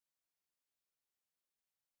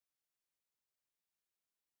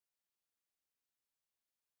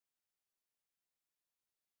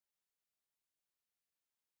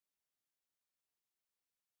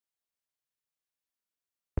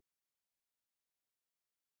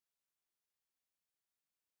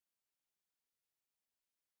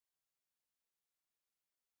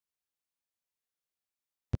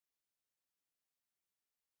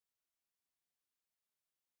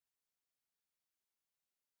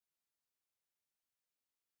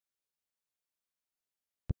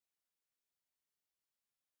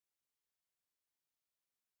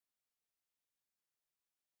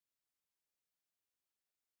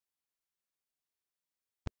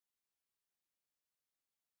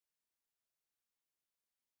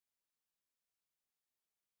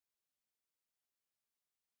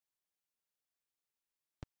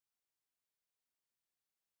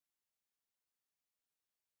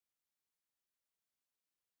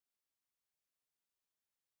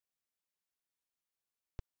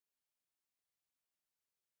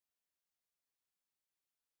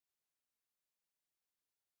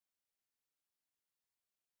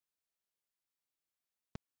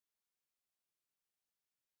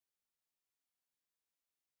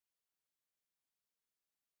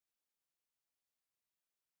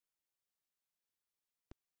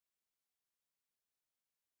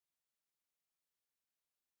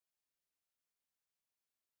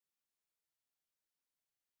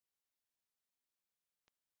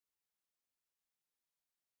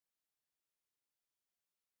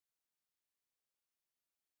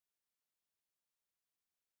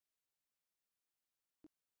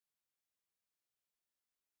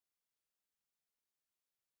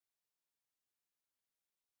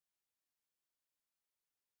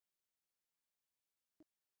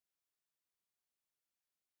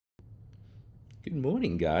Good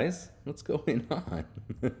morning, guys. What's going on?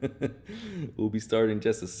 We'll be starting in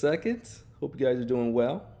just a second. Hope you guys are doing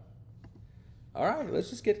well. All right, let's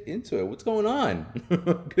just get into it. What's going on?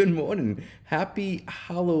 Good morning. Happy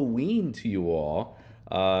Halloween to you all.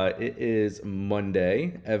 It is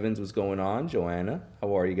Monday. Evans, what's going on? Joanna,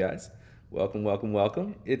 how are you guys? Welcome, welcome,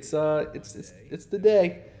 welcome. It's the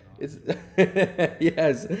day. It's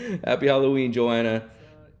yes. Happy Halloween, Joanna.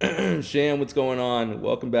 Sham, what's going on?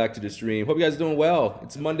 Welcome back to the stream. Hope you guys are doing well.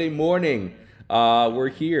 It's Monday morning. We're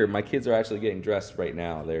here. My kids are actually getting dressed right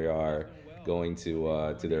now. They are going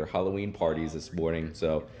to their Halloween parties this morning.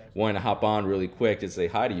 So wanted to hop on really quick to say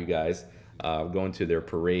hi to you guys. Going to their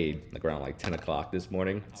parade like around like 10 o'clock this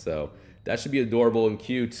morning. So that should be adorable and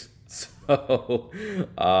cute. So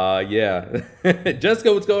yeah.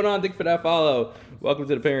 Jessica, what's going on? Thank you for that follow. Welcome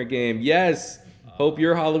to the parent game. Yes. Hope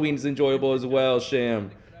your Halloween is enjoyable as well, Sham.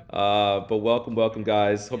 But welcome, welcome,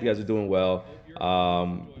 guys. Hope you guys are doing well.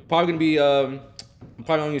 Probably gonna be I'm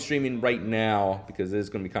probably only streaming right now because it's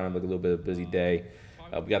gonna be kind of like a little bit of a busy day.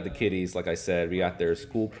 We got the kiddies, like I said, we got their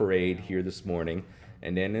school parade here this morning,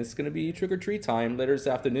 and then it's gonna be trick or treat time later this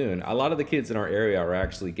afternoon. A lot of the kids in our area are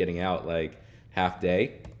actually getting out like half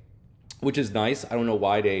day, which is nice. I don't know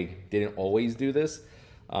why they didn't always do this.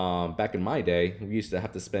 Back in my day, we used to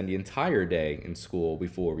have to spend the entire day in school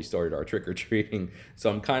before we started our trick or treating. So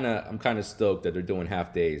I'm kind of stoked that they're doing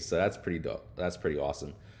half days. So that's pretty dope. That's pretty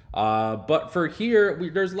awesome. But for here,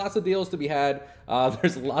 there's lots of deals to be had.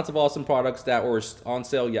 There's lots of awesome products that were on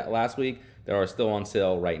sale yet last week that are still on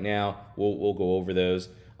sale right now. We'll go over those.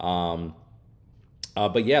 But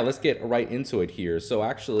yeah, let's get right into it here. So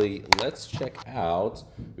actually, let's check out.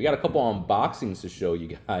 We got a couple unboxings to show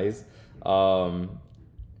you guys.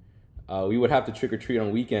 We would have to trick or treat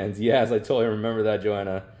on weekends. Yes, I totally remember that,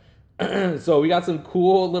 Joanna. So we got some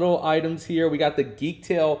cool little items here. We got the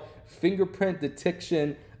Geektail fingerprint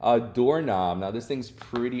detection doorknob. Now this thing's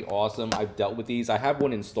pretty awesome. I've dealt with these. I have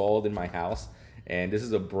one installed in my house, and this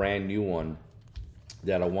is a brand new one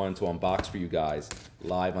that I wanted to unbox for you guys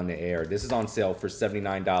live on the air. This is on sale for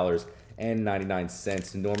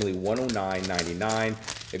 $79.99, normally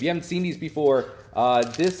 $109.99. If you haven't seen these before,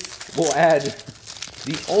 this will add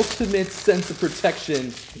the ultimate sense of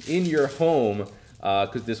protection in your home,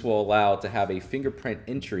 because this will allow to have a fingerprint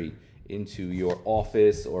entry into your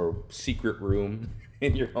office or secret room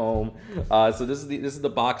in your home. So this is the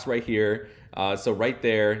box right here. So right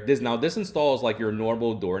there, this installs like your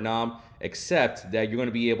normal doorknob, except that you're going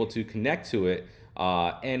to be able to connect to it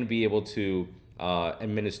and be able to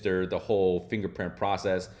administer the whole fingerprint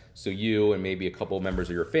process. So you and maybe a couple of members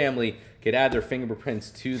of your family could add their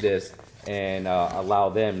fingerprints to this and allow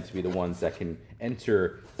them to be the ones that can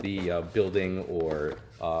enter the building or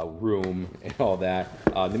room and all that.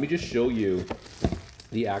 Let me just show you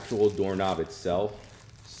the actual doorknob itself.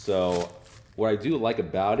 So what I do like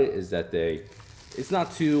about it is that it's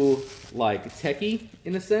not too like techie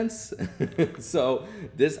in a sense. So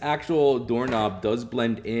this actual doorknob does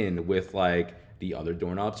blend in with like the other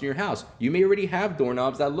doorknobs in your house. You may already have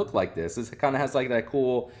doorknobs that look like this. This kind of has like that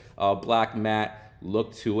cool black matte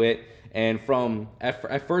look to it. And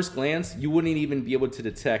at first glance, you wouldn't even be able to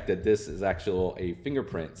detect that this is actually a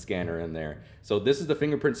fingerprint scanner in there. So this is the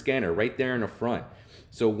fingerprint scanner right there in the front.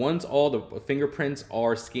 So once all the fingerprints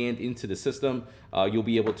are scanned into the system, you'll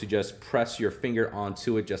be able to just press your finger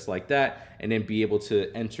onto it just like that, and then be able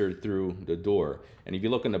to enter through the door. And if you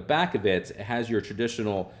look on the back of it, it has your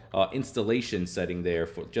traditional installation setting there,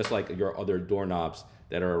 for just like your other doorknobs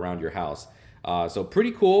that are around your house. So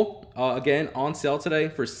pretty cool. Again, on sale today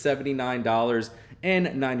for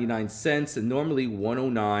 $79.99, normally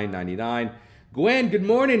 $109.99. Gwen, good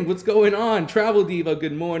morning. What's going on? Travel Diva,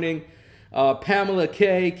 good morning. Pamela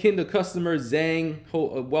K, Kindle customer, Zhang,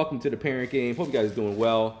 welcome to the parent game. Hope you guys are doing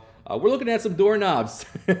well. We're looking at some doorknobs,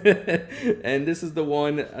 and this is the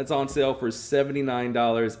one that's on sale for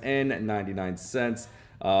 $79.99.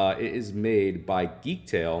 It is made by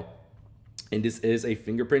Geektail, and this is a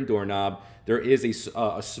fingerprint doorknob. There is a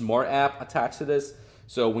smart app attached to this.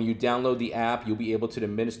 So when you download the app, you'll be able to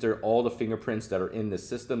administer all the fingerprints that are in the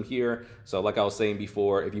system here. So like I was saying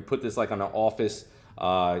before, if you put this like on an office,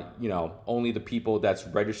 only the people that's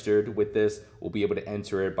registered with this will be able to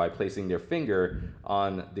enter it by placing their finger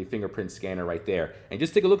on the fingerprint scanner right there. And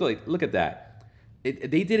just take a look at that.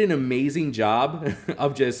 They did an amazing job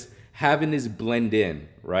of just having this blend in,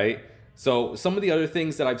 right? So some of the other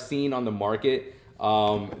things that I've seen on the market,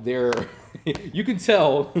 you can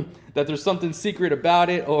tell that there's something secret about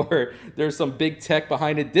it, or there's some big tech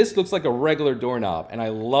behind it. This looks like a regular doorknob, and I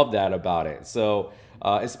love that about it. So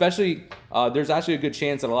Especially, there's actually a good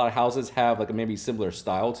chance that a lot of houses have like a maybe similar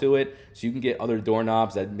style to it. So you can get other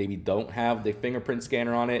doorknobs that maybe don't have the fingerprint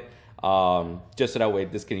scanner on it. Just so that way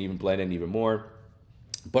this can even blend in even more.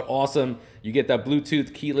 But awesome. You get that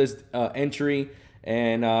Bluetooth keyless entry,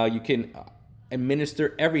 and you can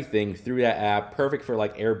administer everything through that app. Perfect for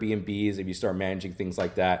like Airbnbs if you start managing things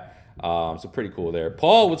like that. So pretty cool there.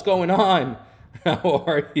 Paul, what's going on? How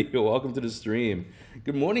are you? Welcome to the stream.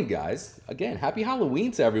 Good morning, guys. Again, happy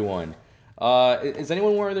Halloween to everyone. Is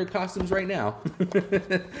anyone wearing their costumes right now?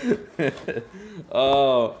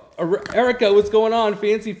 Erica, what's going on?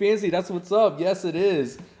 Fancy, that's what's up. Yes, it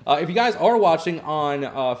is. If you guys are watching on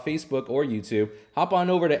Facebook or YouTube, hop on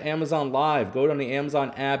over to Amazon Live. Go on the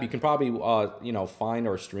Amazon app. You can probably find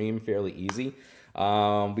our stream fairly easy.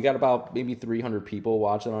 We got about maybe 300 people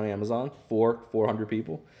watching on Amazon. 400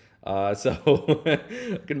 people. So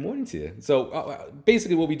good morning to you. So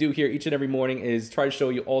basically what we do here each and every morning is try to show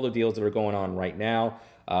you all the deals that are going on right now.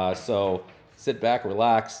 So sit back,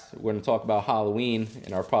 relax. We're going to talk about Halloween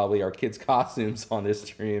and probably our kids' costumes on this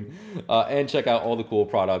stream, and check out all the cool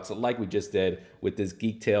products like we just did with this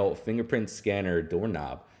Geektail fingerprint scanner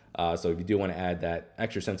doorknob. So if you do want to add that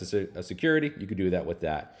extra sense of security, you could do that with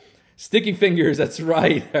that. Sticky fingers, that's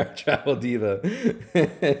right, our Travel Diva.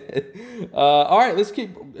 All right, let's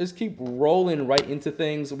keep rolling right into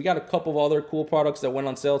things. We got a couple of other cool products that went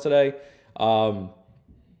on sale today. I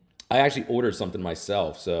actually ordered something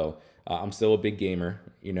myself, so I'm still a big gamer,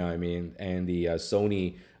 you know what I mean? And the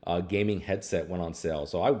Sony gaming headset went on sale,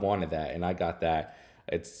 so I wanted that, and I got that.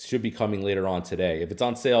 It should be coming later on today. If it's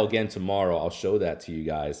on sale again tomorrow, I'll show that to you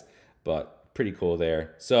guys, but pretty cool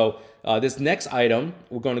there. So this next item,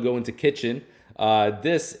 we're going to go into kitchen.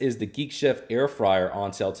 This is the Geek Chef air fryer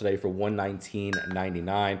on sale today for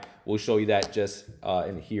 $119.99. We'll show you that just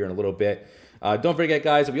in a little bit. Don't forget,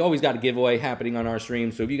 guys, we always got a giveaway happening on our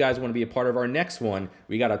stream. So if you guys want to be a part of our next one,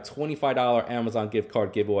 we got a $25 Amazon gift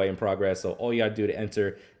card giveaway in progress. So all you got to do to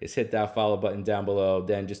enter is hit that follow button down below.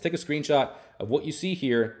 Then just take a screenshot of what you see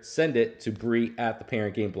here, send it to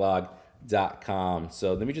Bree@theparentgameblog.com.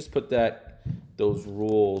 So let me just put those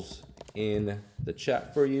rules in the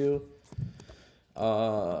chat for you.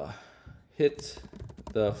 Hit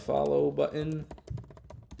the follow button,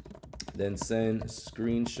 then send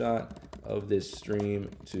screenshot of this stream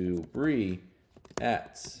to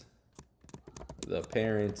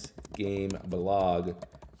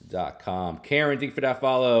Bree@theparentgameblog.com. Karen, thank you for that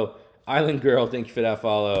follow. Island Girl, thank you for that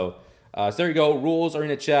follow. So there you go. Rules are in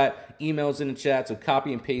the chat. Emails in the chat. So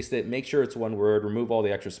copy and paste it. Make sure it's one word. Remove all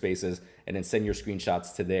the extra spaces. And then send your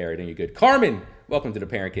screenshots to there. And then you're good. Carmen, welcome to the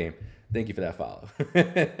Parent Game. Thank you for that follow.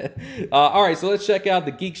 All right. So let's check out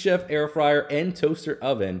the Geek Chef air fryer and toaster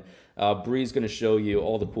oven. Bree's going to show you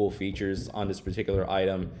all the cool features on this particular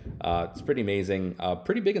item. It's pretty amazing.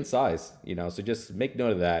 Pretty big in size, so just make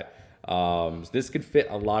note of that. This could fit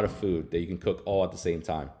a lot of food that you can cook all at the same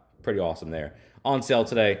time. Pretty awesome there. On sale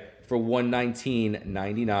today for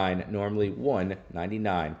 $119.99, normally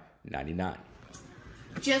 $199.99.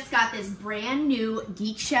 Just got this brand new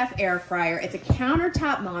Geek Chef air fryer. It's a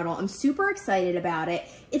countertop model. I'm super excited about it.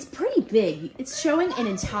 It's pretty big. It's showing an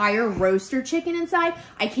entire roaster chicken inside.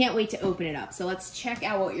 I can't wait to open it up. So let's check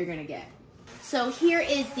out what you're gonna get. So here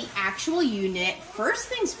is the actual unit. First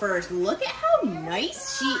things first, look at how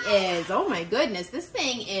nice she is. Oh my goodness, this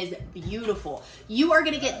thing is beautiful. You are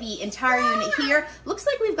gonna get the entire unit here. Looks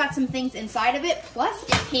like we've got some things inside of it, plus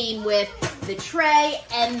it came with the tray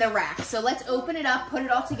and the rack. So let's open it up, put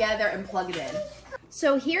it all together, and plug it in.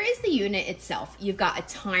 So here is the unit itself. You've got a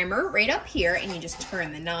timer right up here, and you just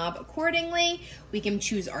turn the knob accordingly. We can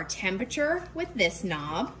choose our temperature with this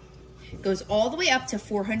knob. Goes all the way up to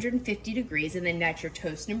 450 degrees, and then that's your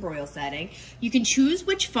toast and broil setting. You can choose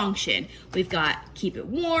which function. We've got keep it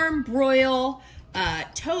warm, broil,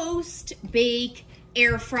 toast, bake,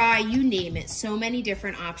 air fry, you name it. So many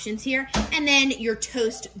different options here. And then your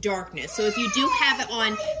toast darkness. So if you do have it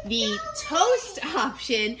on the toast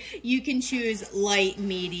option, you can choose light,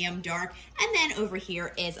 medium, dark. And then over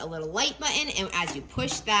here is a little light button, and as you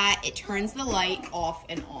push that, it turns the light off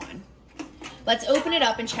and on. Let's open it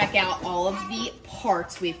up and check out all of the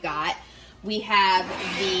parts we've got. We have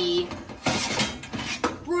the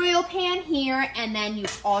broil pan here, and then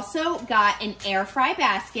you've also got an air fry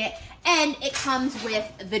basket, and it comes with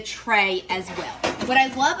the tray as well. What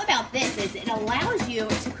I love about this is it allows you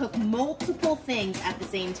to cook multiple things at the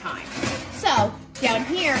same time. So down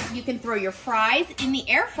here, you can throw your fries in the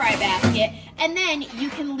air fry basket, and then you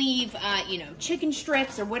can leave, chicken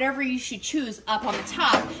strips or whatever you should choose up on the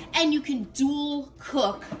top, and you can dual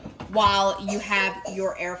cook while you have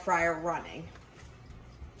your air fryer running.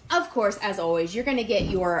 Of course, as always, you're going to get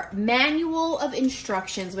your manual of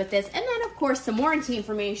instructions with this, and then, of course, some warranty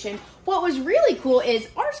information. What was really cool is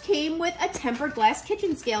ours came with a tempered glass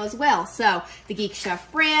kitchen scale as well. So the Geek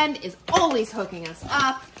Chef brand is always hooking us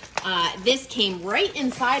up. This came right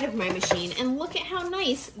inside of my machine, and look at how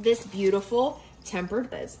nice this beautiful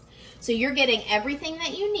tempered is. So you're getting everything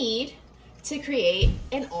that you need to create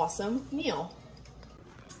an awesome meal.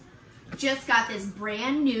 Just got this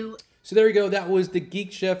brand new... So there you go. That was the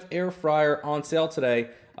Geek Chef Air Fryer on sale today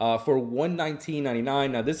for $119.99.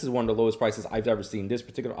 Now, this is one of the lowest prices I've ever seen this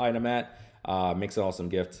particular item at. Makes an awesome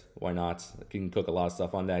gift. Why not? You can cook a lot of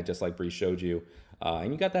stuff on that, just like Bree showed you.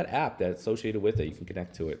 And you got that app that's associated with it. You can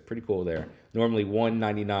connect to it. Pretty cool there. Normally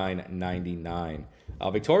 $199.99.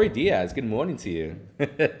 Victoria Diaz, good morning to you.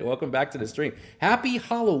 Welcome back to the stream. Happy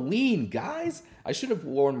Halloween, guys. I should have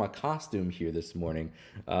worn my costume here this morning.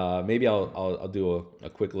 Maybe I'll do a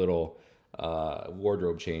quick little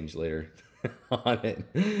wardrobe change later on it.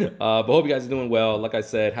 But hope you guys are doing well. Like I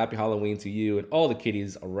said, happy Halloween to you and all the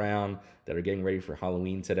kiddies around that are getting ready for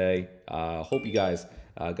Halloween today. Hope you guys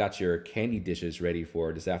got your candy dishes ready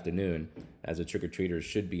for this afternoon, as the trick-or-treaters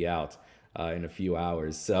should be out in a few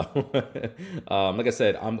hours. So like I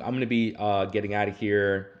said, I'm going to be getting out of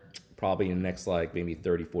here probably in the next like maybe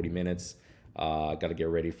 30-40 minutes. Got to get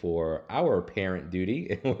ready for our parent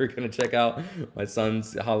duty, and we're going to check out my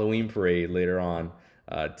son's Halloween parade later on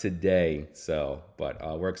today. So,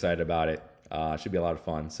 but we're excited about it. Should be a lot of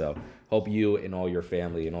fun. So hope you and all your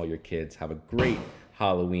family and all your kids have a great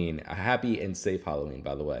Halloween. A happy and safe Halloween,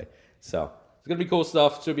 by the way. So it's going to be cool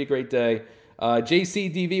stuff. Should be a great day.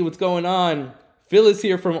 JCDV, what's going on? Phil is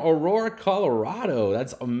here from Aurora, Colorado.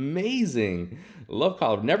 That's amazing. Love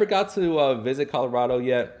Colorado. Never got to visit Colorado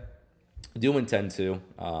yet. Do intend to.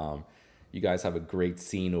 You guys have a great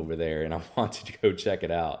scene over there, and I wanted to go check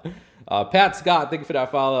it out. Pat Scott, thank you for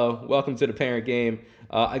that follow. Welcome to the Parent Game.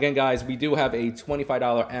 Again, guys, we do have a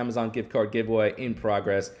 $25 Amazon gift card giveaway in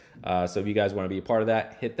progress. So if you guys want to be a part of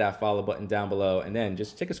that, hit that follow button down below, and then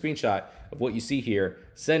just take a screenshot of what you see here.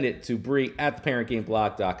 Send it to Bree at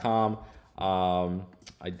theparentgameblog.com.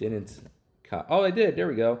 I didn't. Oh, I did. There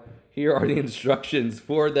we go. Here are the instructions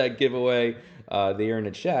for that giveaway. They are in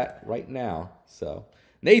the chat right now. So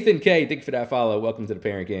Nathan K, thank you for that follow. Welcome to the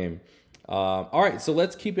Parent Game. All right, so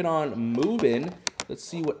let's keep it on moving. Let's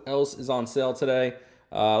see what else is on sale today.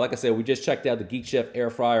 Like I said, we just checked out the Geek Chef Air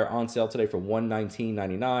Fryer on sale today for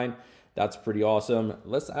 $119.99. That's pretty awesome.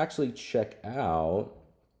 Let's actually check out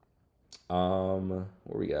where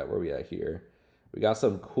we at here. We got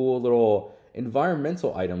some cool little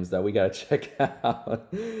environmental items that we gotta check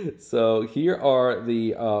out. So here are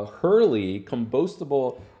the Hurley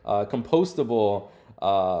compostable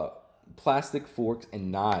plastic forks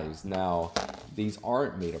and knives. Now, these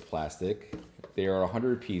aren't made of plastic. They are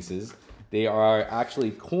 100 pieces. They are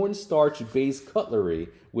actually cornstarch-based cutlery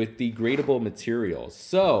with degradable materials.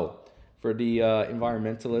 So, for the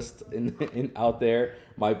environmentalists out there,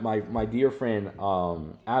 my dear friend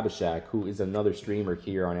Abhishek, who is another streamer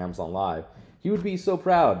here on Amazon Live, he would be so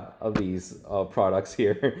proud of these products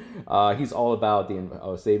here. He's all about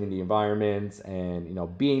the saving the environment and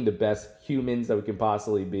being the best humans that we can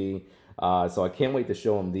possibly be. So I can't wait to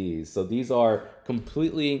show him these. So these are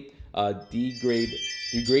completely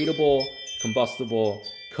degradable, combustible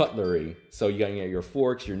cutlery. So you got your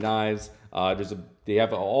forks, your knives. They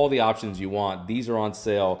have all the options you want. These are on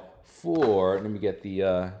sale for, let me get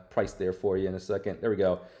the price there for you in a second. There we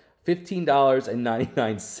go.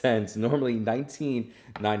 $15.99, normally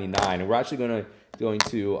 $19.99. And we're actually going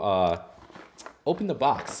to open the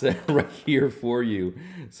box right here for you.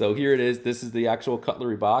 So here it is. This is the actual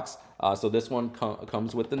cutlery box. So this one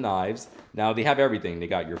comes with the knives. Now they have everything. They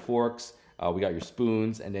got your forks, we got your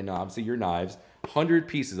spoons, and then obviously your knives. 100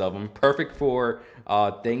 pieces of them, perfect for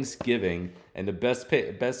Thanksgiving. And the best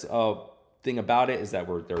thing about it is that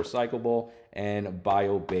they're recyclable and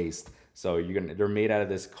bio-based. So they're made out of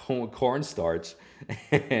this cornstarch,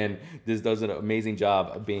 and this does an amazing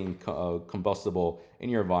job of being combustible in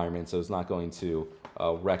your environment, so it's not going to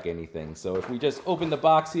wreck anything. So if we just open the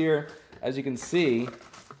box here, as you can see,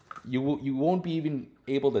 you won't be even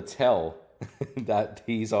able to tell that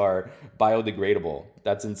these are biodegradable.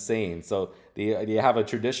 That's insane. So they have a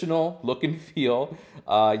traditional look and feel.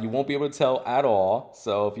 You won't be able to tell at all.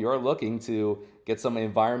 So if you're looking to get some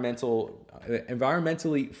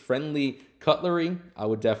environmentally friendly cutlery, I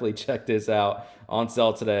would definitely check this out. On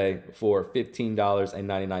sale today for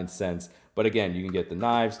 $15.99. But again, you can get the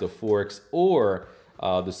knives, the forks, or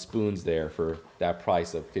the spoons there for that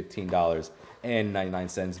price of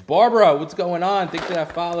 $15.99. Barbara, what's going on? Thanks for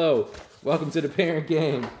that follow. Welcome to the Parent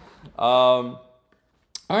Game. All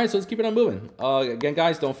All right, so let's keep it on moving. Again,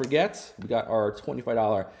 guys, don't forget, we got our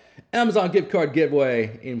 $25 Amazon gift card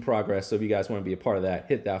giveaway in progress. So if you guys want to be a part of that,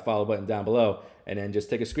 hit that follow button down below, and then just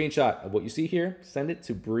take a screenshot of what you see here, send it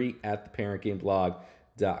to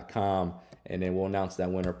Bree@theparentgameblog.com, and then we'll announce that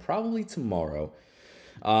winner probably tomorrow.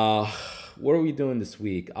 What are we doing this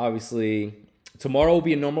week? Obviously, tomorrow will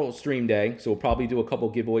be a normal stream day, so we'll probably do a couple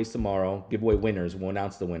giveaways tomorrow, giveaway winners. We'll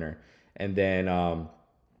announce the winner, and then oh,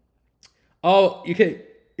 you can.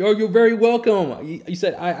 You're very welcome. You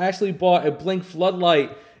said I actually bought a Blink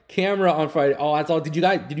floodlight camera on Friday. Oh, that's all. Did you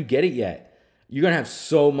get it yet? You're gonna have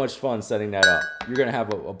so much fun setting that up. You're gonna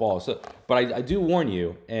have a ball. So, but I do warn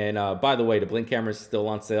you. And by the way, the Blink camera is still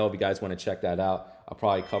on sale. If you guys want to check that out, I'll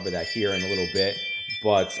probably cover that here in a little bit.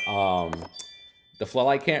 But the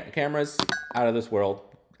floodlight cameras, out of this world,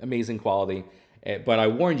 amazing quality. But I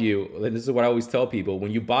warned you, and this is what I always tell people: when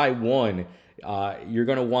you buy one, you're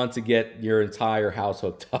going to want to get your entire house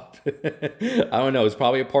hooked up. I don't know. It's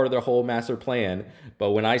probably a part of their whole master plan.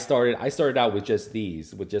 But when I started out with just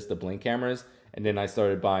these, with just the Blink cameras. And then I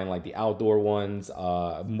started buying like the outdoor ones.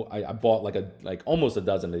 I bought like almost a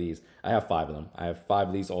dozen of these. I have 5 of them. I have 5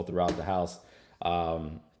 of these all throughout the house.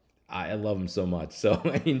 I love them so much. So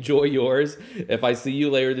enjoy yours. If I see you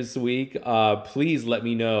later this week, please let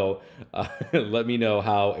me know. Let me know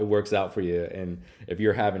how it works out for you, and if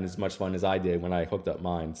you're having as much fun as I did when I hooked up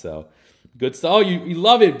mine. So good stuff. Oh, you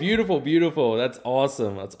love it. Beautiful, beautiful. That's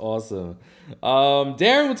awesome. That's awesome.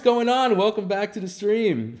 Darren, what's going on? Welcome back to the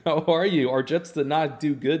stream. How are you? Our Jets did not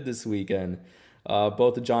do good this weekend.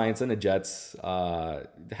 Both the Giants and the Jets had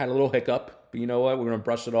a little hiccup, but you know what? We're going to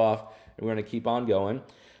brush it off, and we're going to keep on going.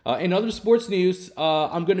 In other sports news,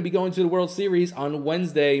 I'm going to be going to the World Series on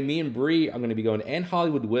Wednesday. Me and Bree are going to be going, and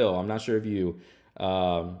Hollywood Will. I'm not sure if you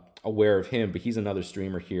aware of him, but he's another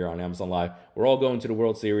streamer here on Amazon Live. We're all going to the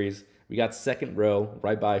World Series. We got second row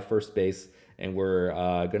right by first base, and we're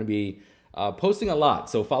going to be posting a lot.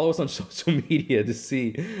 So follow us on social media to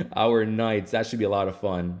see our nights. That should be a lot of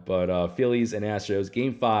fun. But Phillies and Astros,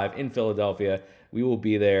 Game 5 in Philadelphia. We will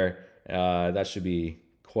be there. That should be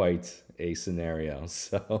quite a scenario.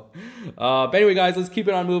 So but anyway, guys, let's keep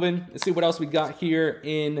it on moving. Let's see what else we got here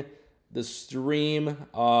in the stream.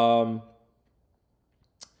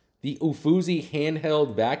 The Ufuzi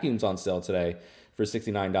handheld vacuums on sale today for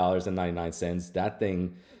 $69.99. That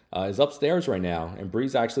thing is upstairs right now, and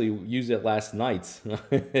Breeze actually used it last night.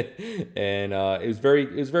 And it was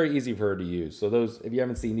very easy for her to use. So those, if you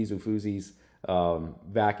haven't seen these Ufuzi's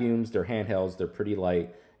vacuums, they're handhelds, they're pretty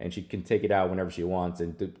light, and she can take it out whenever she wants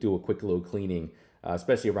and do a quick little cleaning,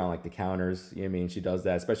 especially around like the counters. You know what I mean? She does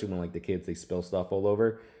that, especially when like the kids, they spill stuff all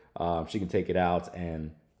over. She can take it out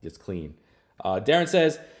and just clean. Darren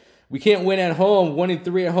says, we can't win at home.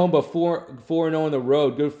 1-3 at home, but 4-0 on the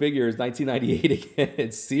road. Good figures. 1998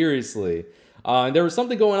 again. Seriously. And there was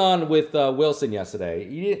something going on with Wilson yesterday.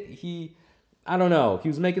 He I don't know. He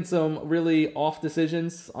was making some really off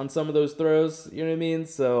decisions on some of those throws. You know what I mean?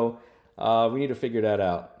 So we need to figure that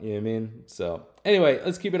out. You know what I mean? So anyway,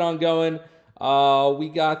 let's keep it on going. We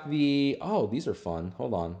got the... Oh, these are fun.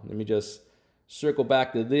 Hold on. Let me just circle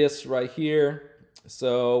back to this right here.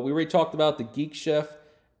 So we already talked about the Geek Chef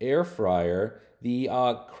air fryer. The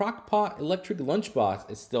Crock-Pot electric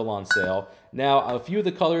lunchbox is still on sale. Now, a few of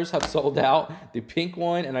the colors have sold out. The pink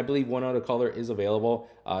one, and I believe one other color is available.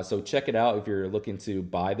 So check it out if you're looking to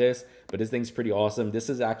buy this. But this thing's pretty awesome. This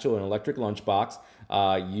is actually an electric lunchbox.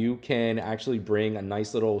 You can actually bring a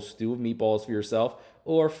nice little stew of meatballs for yourself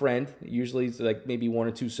or a friend. Usually it's like maybe 1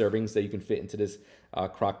 or 2 servings that you can fit into this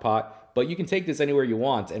Crock-Pot. But you can take this anywhere you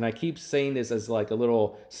want. And I keep saying this as like a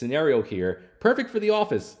little scenario here. Perfect for the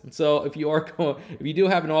office. So if you do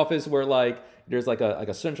have an office where like there's like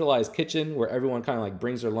a centralized kitchen where everyone kind of like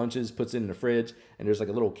brings their lunches, puts it in the fridge, and there's like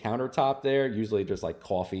a little countertop there. Usually there's like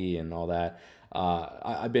coffee and all that.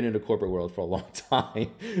 I've been in the corporate world for a long time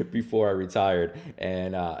before I retired.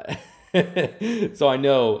 And so I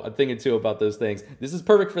know a thing or two about those things. This is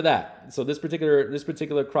perfect for that. So this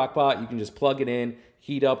particular crock pot, you can just plug it in,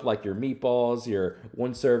 heat up like your meatballs, your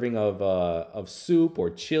 1 serving of soup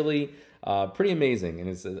or chili. Pretty amazing, and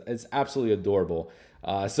it's absolutely adorable.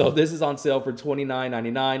 So this is on sale for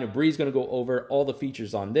 $29.99. And Bree's going to go over all the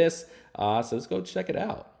features on this. So let's go check it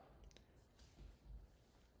out.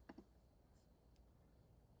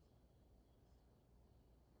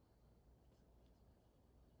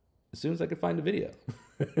 As soon as I can find the video.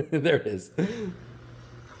 There it is.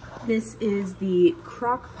 This is the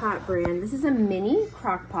Crock-Pot brand. This is a mini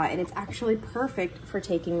Crock-Pot, and it's actually perfect for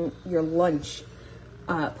taking your lunch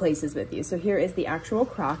places with you. So here is the actual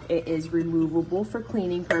crock. It is removable for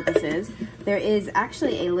cleaning purposes. There is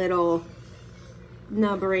actually a little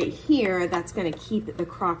nub right here that's going to keep the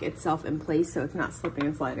crock itself in place so it's not slipping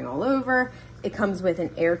and sliding all over. It comes with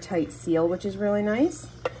an airtight seal, which is really nice.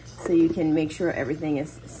 So you can make sure everything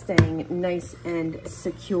is staying nice and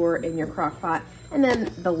secure in your crock pot. And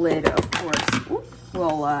then the lid, of course,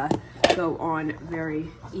 will go on very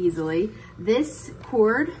easily. This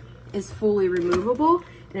cord is fully removable,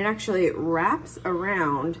 and it actually wraps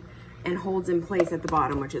around and holds in place at the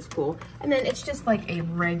bottom, which is cool. And then it's just like a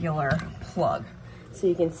regular plug. So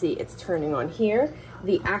you can see it's turning on here.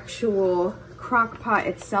 The actual crock pot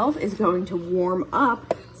itself is going to warm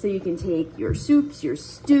up, so you can take your soups, your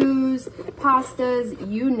stews, pastas,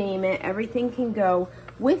 you name it. Everything can go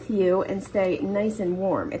with you and stay nice and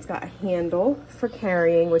warm. It's got a handle for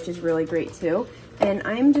carrying, which is really great too. And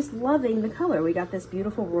I'm just loving the color. We got this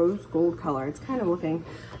beautiful rose gold color. It's kind of looking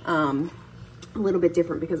a little bit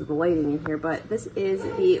different because of the lighting in here, but this is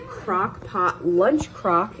the Crock Pot Lunch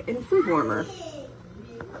Crock and Food Warmer.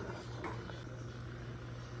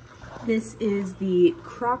 This is the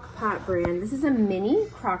Crock Pot brand. This is a mini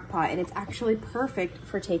crock pot, and it's actually perfect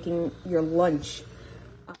for taking your lunch.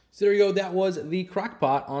 So there you go. That was the crock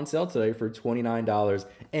pot on sale today for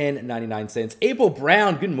 $29.99. April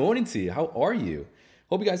Brown, good morning to you. How are you?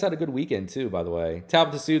 Hope you guys had a good weekend too, by the way.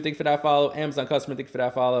 Tabitha Sue, thank you for that follow. Amazon customer, thank you for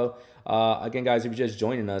that follow. Again, guys, if you're just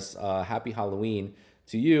joining us, happy Halloween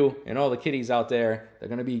to you and all the kiddies out there. They're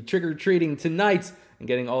going to be trick-or-treating tonight and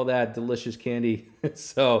getting all that delicious candy.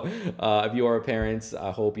 So if you are parents, I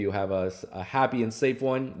hope you have a happy and safe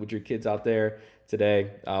one with your kids out there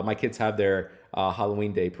today. My kids have their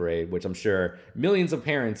Halloween Day parade, which I'm sure millions of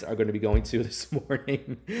parents are going to be going to this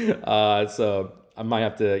morning. So I might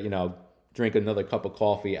have to, drink another cup of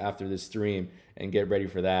coffee after this stream and get ready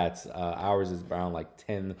for that. Ours is around like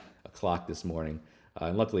 10 o'clock this morning.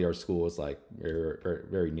 And luckily our school is like very, very,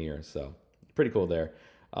 very near. So pretty cool there.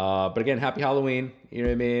 But again, happy Halloween. You know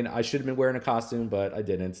what I mean? I should have been wearing a costume, but I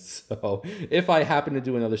didn't. So if I happen to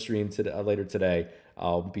do another stream later today,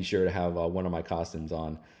 I'll be sure to have one of my costumes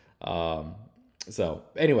on. So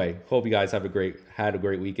anyway, hope you guys had a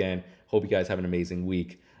great weekend. Hope you guys have an amazing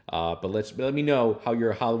week. But let me know how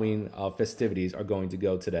your Halloween festivities are going to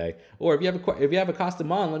go today. Or if you have a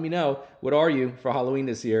costume on, let me know. What are you for Halloween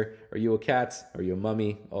this year? Are you a cat? Are you a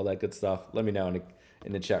mummy? All that good stuff. Let me know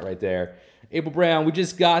in the chat right there. April Brown, we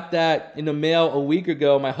just got that in the mail a week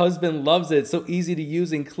ago. My husband loves it. So easy to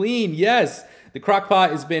use and clean. Yes, the crock pot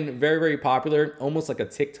has been very, very popular. Almost like a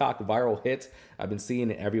TikTok viral hit. I've been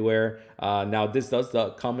seeing it everywhere. Now this does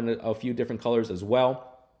come in a few different colors as well.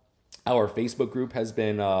 Our Facebook group has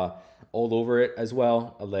been all over it as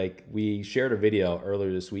well. Like we shared a video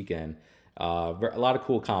earlier this weekend. A lot of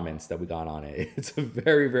cool comments that we got on it. It's a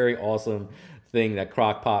very, very awesome thing that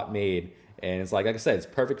Crock-Pot made. And it's like I said, it's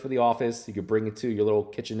perfect for the office. You could bring it to your little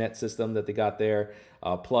kitchenette system that they got there.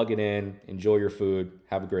 Plug it in, enjoy your food,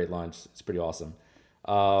 have a great lunch. It's pretty awesome.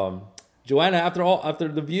 Joanna, after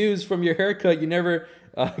the views from your haircut, you never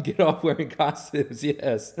get off wearing costumes.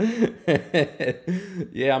 Yes.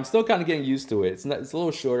 Yeah, I'm still kind of getting used to it. It's a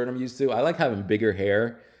little shorter than I'm used to. I like having bigger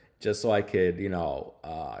hair just so I could,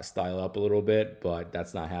 style up a little bit, but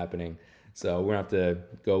that's not happening. So we're gonna have to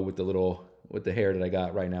go with the hair that I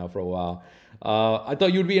got right now for a while. I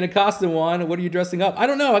thought you would be in a costume, Juan. What are you dressing up? I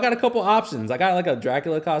don't know. I got a couple options. I got like a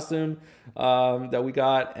Dracula costume that we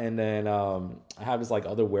got, and then I have this like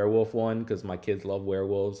other werewolf one because my kids love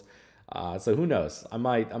werewolves. So who knows? I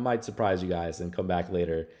might surprise you guys and come back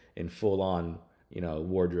later in full on,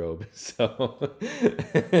 wardrobe. So,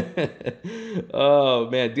 oh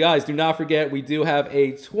man, guys, do not forget we do have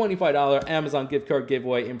a $25 Amazon gift card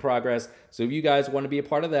giveaway in progress. So if you guys want to be a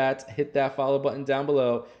part of that, hit that follow button down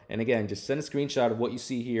below. And again, just send a screenshot of what you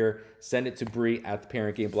see here. Send it to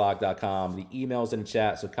Bree@theparentgameblog.com. The email's in the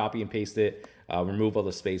chat, so copy and paste it. Remove all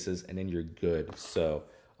the spaces, and then you're good. So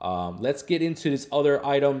let's get into this other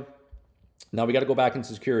item. Now we got to go back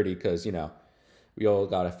into security because, we all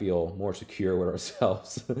got to feel more secure with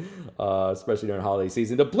ourselves, especially during holiday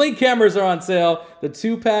season. The Blink cameras are on sale. The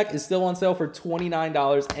 2-pack is still on sale for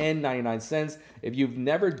 $29.99. If you've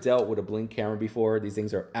never dealt with a Blink camera before, these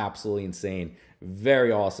things are absolutely insane.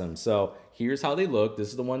 Very awesome. So here's how they look. This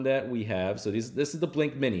is the one that we have. So this is the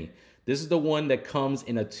Blink Mini. This is the one that comes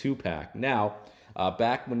in a 2-pack. Now,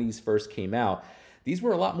 back when these first came out, these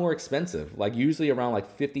were a lot more expensive, like usually around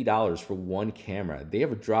like $50 for one camera. They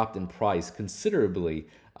have dropped in price considerably,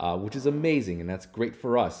 which is amazing, and that's great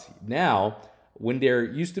for us. Now, when there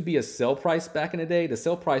used to be a sale price back in the day, the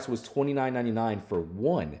sale price was $29.99 for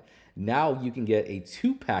one. Now you can get a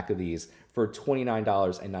 2-pack of these for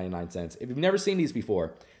 $29.99. If you've never seen these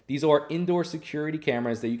before, these are indoor security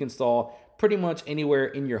cameras that you can install pretty much anywhere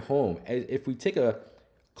in your home. If we take a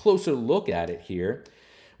closer look at it here,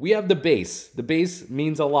 we have the base. The base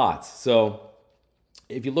means a lot. So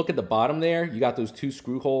if you look at the bottom there, you got those 2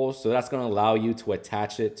 screw holes. So that's going to allow you to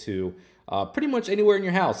attach it to pretty much anywhere in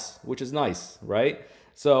your house, which is nice, right?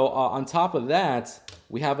 So on top of that,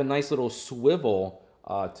 we have a nice little swivel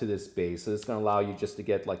to this base. So it's going to allow you just to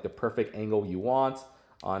get like the perfect angle you want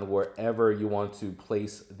on wherever you want to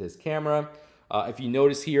place this camera. If you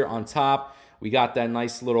notice here on top, we got that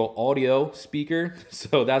nice little audio speaker.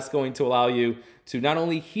 So that's going to allow you to not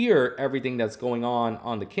only hear everything that's going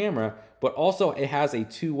on the camera, but also it has a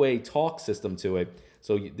 2-way talk system to it.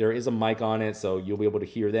 So there is a mic on it, so you'll be able to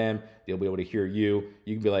hear them. They'll be able to hear you.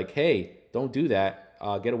 You can be like, hey, don't do that.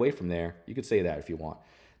 Get away from there. You could say that if you want.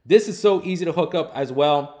 This is so easy to hook up as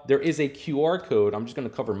well. There is a QR code. I'm just going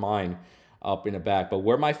to cover mine up in the back, but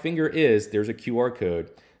where my finger is, there's a QR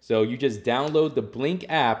code. So you just download the Blink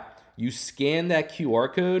app, you scan that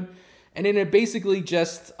QR code, and then it basically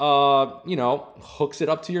just you know, hooks it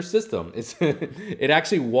up to your system. It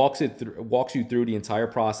actually walks you through the entire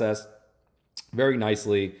process very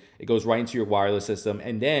nicely. It goes right into your wireless system,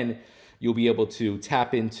 and then you'll be able to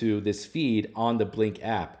tap into this feed on the Blink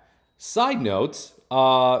app. Side note,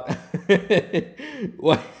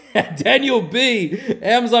 Daniel B,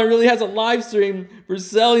 Amazon really has a live stream for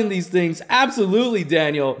selling these things. Absolutely,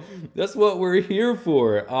 Daniel. That's what we're here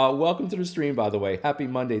for. Welcome to the stream, by the way. Happy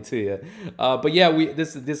Monday to you. But yeah,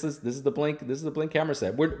 this is the Blink camera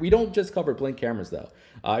set. We don't just cover Blink cameras though.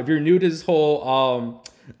 If you're new to this whole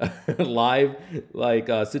live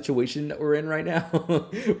situation that we're in right now,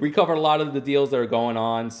 we cover a lot of the deals that are going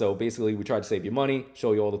on. So basically, we try to save you money,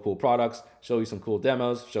 show you all the cool products, show you some cool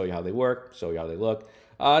demos, show you how they work, show you how they look.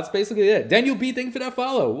 That's basically it. Daniel B, thank you for that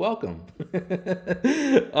follow. Welcome.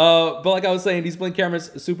 But like I was saying, these Blink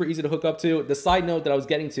cameras are super easy to hook up to. The side note that I was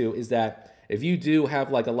getting to is that if you do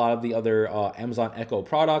have like a lot of the other Amazon Echo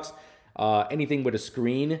products, anything with a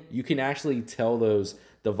screen, you can actually tell those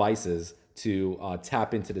devices to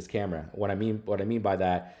tap into this camera. What I mean by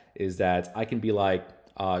that is that I can be like,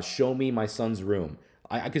 show me my son's room.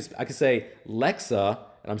 I could say, Lexa,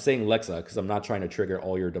 and I'm saying Lexa because I'm not trying to trigger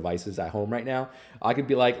all your devices at home right now. I could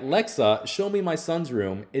be like, Lexa, show me my son's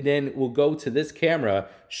room, and then we'll go to this camera,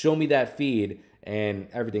 show me that feed, and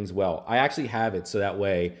everything's well. I actually have it so that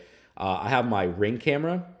way I have my Ring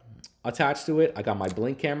camera attached to it. I got my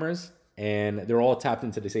Blink cameras, and they're all tapped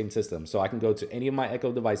into the same system. So I can go to any of my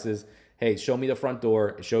Echo devices. Hey, show me the front door.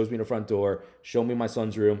 It shows me the front door. Show me my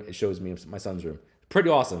son's room. It shows me my son's room.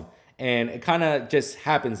 Pretty awesome. And it kind of just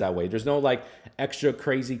happens that way. There's no like extra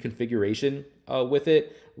crazy configuration with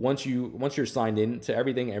it. Once you're signed in to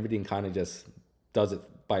everything kind of just does it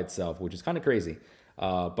by itself, which is kind of crazy.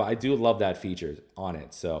 But I do love that feature on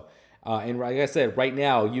it. So, and like I said, right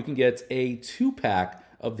now you can get a 2-pack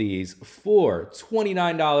of these for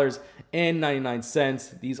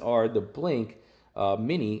 $29.99. These are the Blink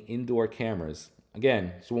mini indoor cameras.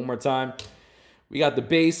 Again, so one more time. We got the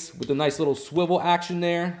base with a nice little swivel action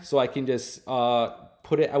there, so I can just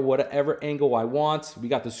put it at whatever angle I want. We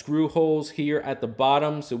got the screw holes here at the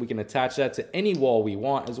bottom, so we can attach that to any wall we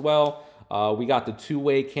want as well. We got the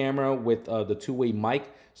 2-way camera with the 2-way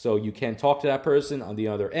mic, so you can talk to that person on the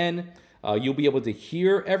other end. You'll be able to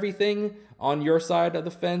hear everything on your side of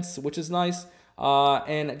the fence, which is nice.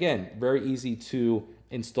 And again, very easy to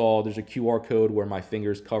install. There's a QR code where my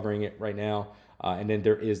finger's covering it right now. And then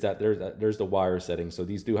there's the wire setting. So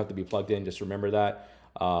these do have to be plugged in. Just remember that.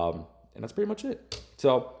 And that's pretty much it.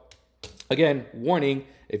 So again, warning,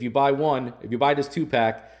 if you buy this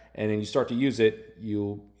 2-pack and then you start to use it,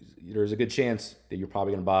 there's a good chance that you're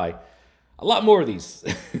probably going to buy a lot more of these.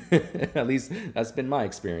 At least that's been my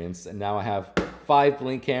experience. And now I have 5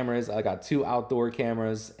 Blink cameras. I got 2 outdoor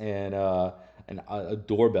cameras and a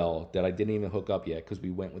doorbell that I didn't even hook up yet because we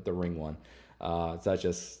went with the Ring one. So that's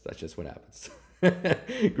just what happens.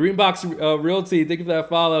 Greenbox Realty, thank you for that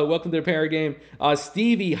follow. Welcome to the Parent Game.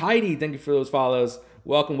 Stevie, Heidi, thank you for those follows.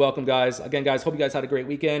 Welcome, guys. Again, guys, hope you guys had a great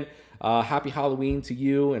weekend. Happy Halloween to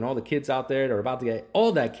you and all the kids out there that are about to get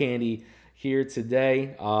all that candy here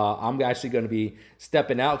today. I'm actually going to be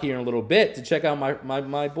stepping out here in a little bit to check out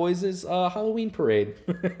my boys' Halloween parade.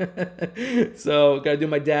 So got to do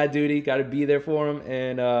my dad duty, got to be there for them,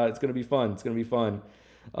 and it's going to be fun. It's going to be fun.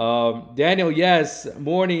 Daniel, yes,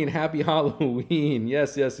 morning, happy Halloween.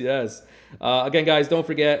 Yes. Again, guys, don't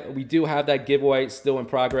forget, we do have that giveaway still in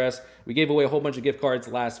progress. We gave away a whole bunch of gift cards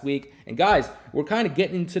last week. And guys, we're kind of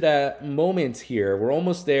getting into that moment here. We're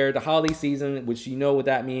almost there, the holiday season, which you know what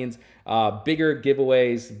that means. Bigger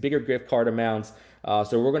giveaways, bigger gift card amounts.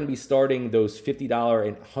 So we're going to be starting those $50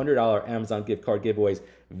 and $100 Amazon gift card giveaways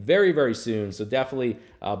very, very soon. So definitely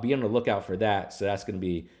be on the lookout for that. So that's going to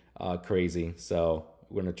be crazy. So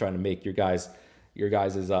we're going to try to make your guys'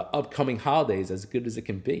 upcoming holidays as good as it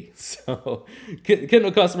can be. So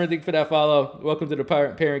Kindle customer, thank you for that follow. Welcome to the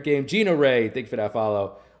parent game. Gina Ray, thank you for that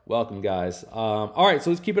follow. Welcome, guys. All right, so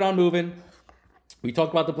let's keep it on moving. We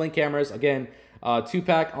talked about the Blink cameras. Again,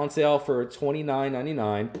 2-pack on sale for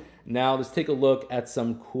 $29.99. Now let's take a look at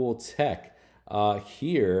some cool tech.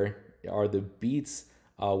 Here are the Beats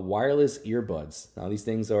wireless earbuds. Now these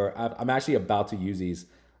things are, I'm actually about to use these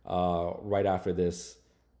right after this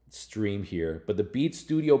stream here. But the Beats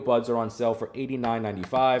Studio Buds are on sale for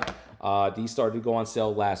 $89.95. These started to go on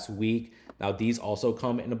sale last week. Now these also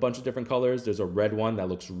come in a bunch of different colors. There's a red one that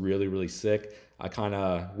looks really, really sick. I kind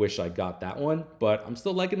of wish I got that one, but I'm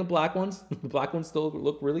still liking the black ones. The black ones still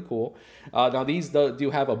look really cool. Now these do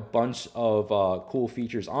have a bunch of cool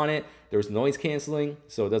features on it. There's noise canceling,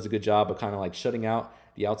 so it does a good job of kind of like shutting out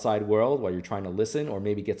the outside world while you're trying to listen or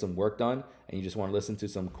maybe get some work done and you just want to listen to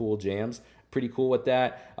some cool jams. Pretty cool with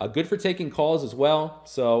that. Good for taking calls as well.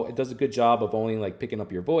 So it does a good job of only like picking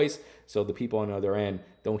up your voice so the people on the other end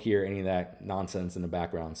don't hear any of that nonsense in the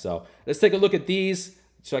background. So let's take a look at these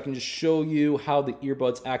so I can just show you how the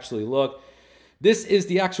earbuds actually look. This is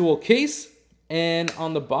the actual case, and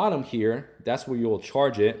on the bottom here, that's where you'll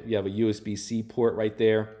charge it. You have a USB-C port right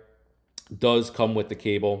there. Does come with the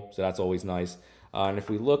cable, so that's always nice. And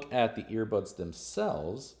if we look at the earbuds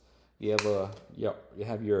themselves, you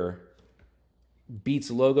have your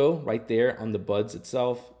Beats logo right there on the buds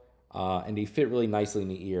itself, and they fit really nicely in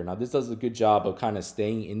the ear. Now this does a good job of kind of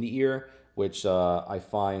staying in the ear, which I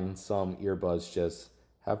find some earbuds just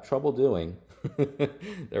have trouble doing.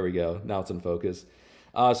 There we go. Now it's in focus.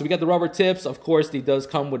 So we got the rubber tips. Of course, they does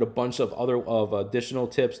come with a bunch of additional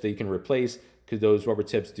tips that you can replace because those rubber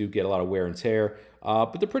tips do get a lot of wear and tear.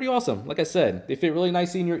 But they're pretty awesome. Like I said, they fit really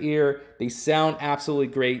nicely in your ear. They sound absolutely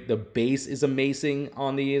great. The bass is amazing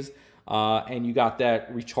on these. And you got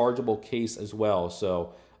that rechargeable case as well.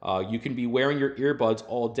 So you can be wearing your earbuds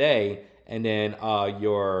all day, and then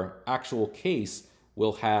your actual case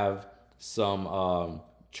will have some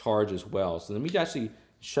charge as well. So let me actually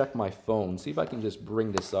check my phone, see if I can just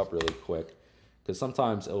bring this up really quick, because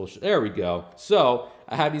sometimes it'll, there we go. So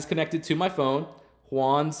I have these connected to my phone,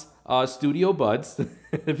 Juan's Studio Buds,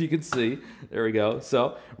 if you can see, there we go.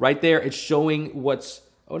 So right there, it's showing what's,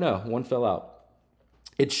 oh no, one fell out.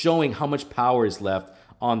 It's showing how much power is left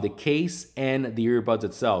on the case and the earbuds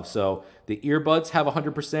itself. So the earbuds have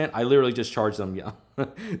 100%. I literally just charged them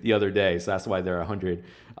the other day, so that's why they're 100.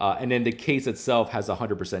 And then the case itself has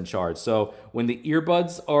 100% charge. So when the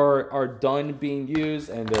earbuds are done being used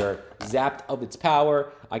and they're zapped of its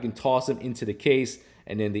power, I can toss them into the case,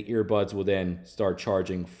 and then the earbuds will then start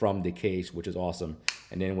charging from the case, which is awesome.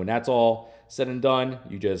 And then when that's all said and done,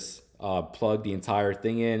 you just plug the entire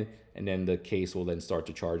thing in, and then the case will then start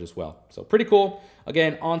to charge as well. So pretty cool.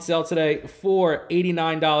 Again, on sale today for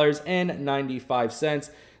 $89.95.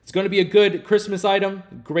 It's going to be a good Christmas item.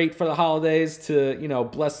 Great for the holidays to, you know,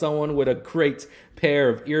 bless someone with a great pair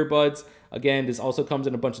of earbuds. Again, this also comes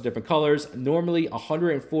in a bunch of different colors. Normally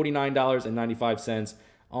 $149.95.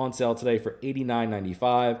 On sale today for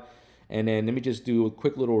 $89.95. And then let me just do a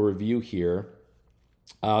quick little review here.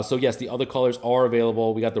 So yes, the other colors are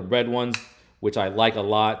available. We got the red ones, which I like a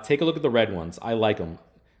lot. Take a look at the red ones. I like them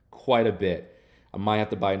quite a bit. I might have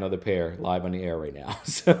to buy another pair live on the air right now.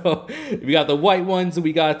 So we got the white ones,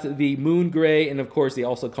 we got the moon gray, and of course they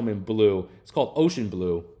also come in blue. It's called ocean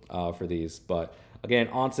blue for these. But again,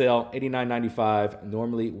 on sale, $89.95,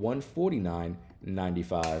 normally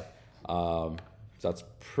 $149.95. So that's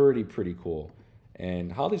pretty cool.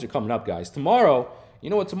 And holidays are coming up, guys. Tomorrow, you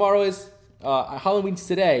know what tomorrow is? Halloween's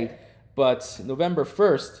today, but November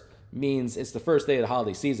 1st means it's the first day of the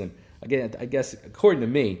holiday season. Again, I guess according to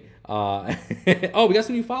me. Oh, we got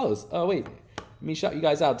some new follows. Oh wait, let me shout you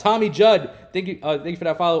guys out. Tommy Judd, thank you for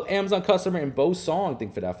that follow. Amazon customer and Bo Song,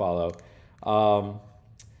 thank you for that follow.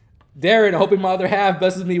 Darren, hoping my other half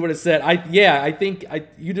blesses me with a set. I think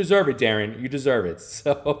you deserve it, Darren. You deserve it.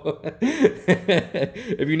 So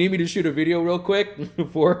if you need me to shoot a video real quick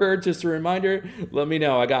for her, just a reminder, let me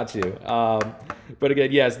know. I got you. But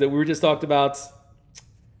again, yes, that we were just talked about.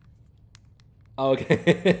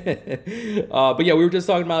 Okay. But yeah, we were just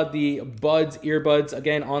talking about the Buds, earbuds,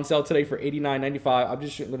 again, on sale today for $89.95. I'm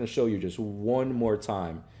just going to show you just one more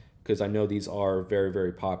time because I know these are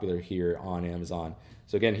very popular here on Amazon.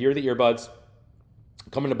 So again, here are the earbuds.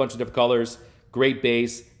 Come in a bunch of different colors. Great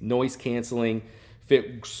bass, noise canceling.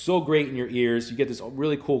 Fit so great in your ears. You get this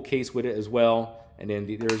really cool case with it as well. And then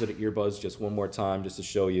these are the earbuds just one more time just to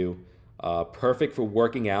show you. Perfect for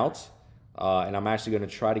working out. And I'm actually going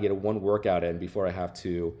to try to get one workout in before I have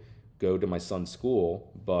to go to my son's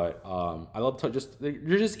school. But I love to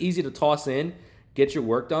they're just easy to toss in, get your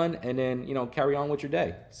work done, and then, you know, carry on with your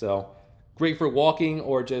day. So great for walking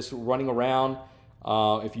or just running around.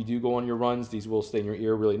 If you do go on your runs, these will stay in your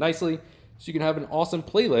ear really nicely. So you can have an awesome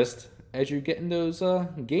playlist as you're getting those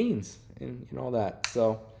gains and all that.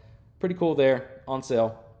 So pretty cool there, on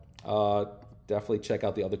sale. Definitely check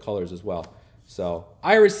out the other colors as well. So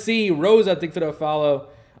Iris C, Rosa, thank you for the follow.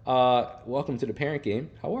 Welcome to the Parent Game.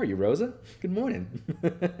 How are you, Rosa? Good morning.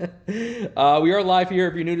 We are live here.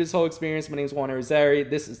 If you're new to this whole experience, my name is Juan Irizarry.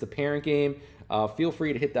 This is the Parent Game. Feel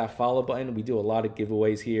free to hit that follow button. We do a lot of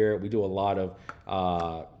giveaways here. We do a lot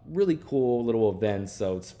of really cool little events,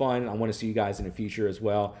 so it's fun. I want to see you guys in the future as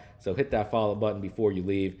well. So hit that follow button before you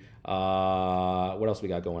leave. What else we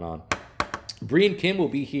got going on? Bree and Kim will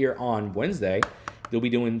be here on Wednesday. They'll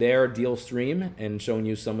be doing their deal stream and showing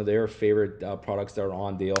you some of their favorite products that are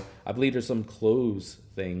on deal. I believe there's some clothes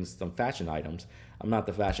things, some fashion items. I'm not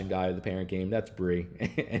the fashion guy of the Parent Game. That's Bree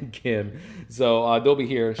and Kim. So they'll be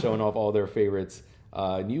here showing off all their favorites.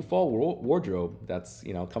 New fall wardrobe that's,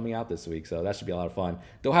 you know, coming out this week. So that should be a lot of fun.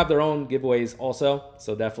 They'll have their own giveaways also.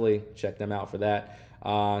 So definitely check them out for that.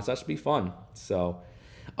 So that should be fun. So,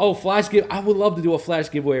 oh, flash give. I would love to do a flash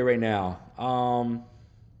giveaway right now.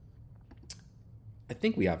 I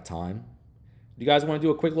think we have time. Do you guys want to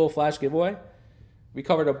do a quick little flash giveaway? We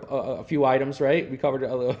covered a few items, right? We covered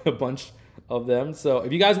a bunch of them. So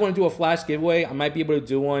if you guys want to do a flash giveaway, I might be able to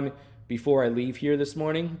do one before I leave here this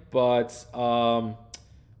morning. But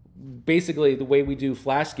basically, the way we do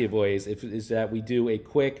flash giveaways is that we do a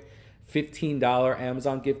quick $15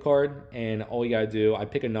 Amazon gift card. And all you got to do, I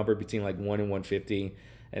pick a number between like 1 and 150.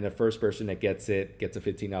 And the first person that gets it gets a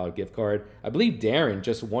 $15 gift card. I believe Darren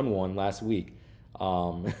just won one last week.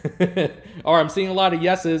 All right, I'm seeing a lot of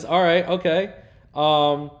yeses. All right, okay.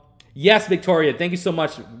 Yes, Victoria, thank you so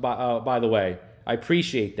much. By the way, I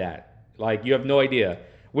appreciate that. Like, you have no idea.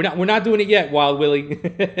 We're not doing it yet, Wild Willie.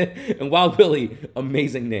 And Wild Willie,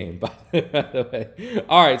 amazing name, by the way.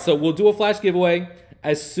 All right, so we'll do a flash giveaway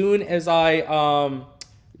as soon as I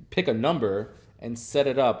pick a number and set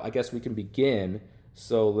it up. I guess we can begin.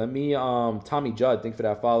 So let me Tommy Judd, thank you for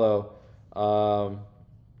that follow.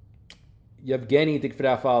 Yevgeny, thank you for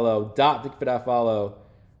that follow. Dot, thank you for that follow.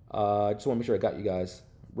 I just want to make sure I got you guys.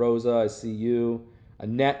 Rosa, I see you.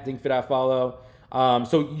 Annette, thank you for that follow.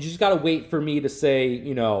 So you just got to wait for me to say,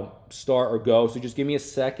 you know, start or go. So just give me a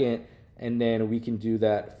second, and then we can do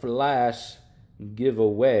that flash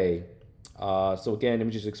giveaway. So again, let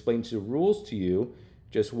me just explain the rules to you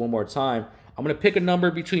just one more time. I'm going to pick a number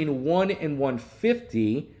between 1 and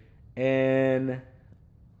 150, and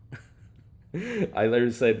I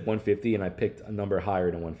literally said 150, and I picked a number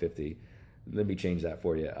higher than 150. Let me change that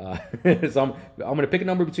for you. So I'm going to pick a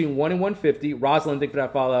number between 1 and 150. Rosalind, thank you for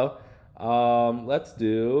that follow. Let's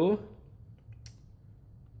do...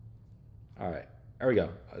 All right, there we go.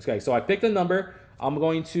 Okay, so I picked a number. I'm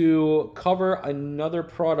going to cover another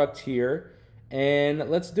product here, and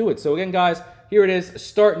let's do it. So again, guys, here it is.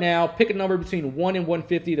 Start now. Pick a number between 1 and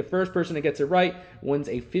 150. The first person that gets it right wins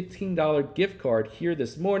a $15 gift card here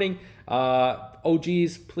this morning.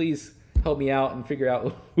 OGs, please help me out and figure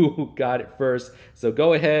out who got it first. So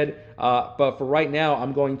go ahead. But for right now,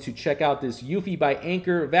 I'm going to check out this Eufy by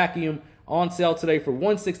Anker vacuum on sale today for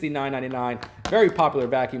 $169.99. Very popular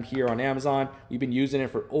vacuum here on Amazon. We've been using it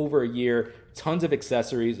for over a year. Tons of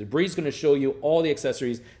accessories. Bree's going to show you all the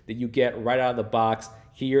accessories that you get right out of the box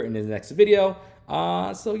here in the next video.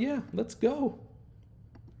 So yeah, let's go.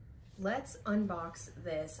 Let's unbox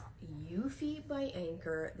this Eufy by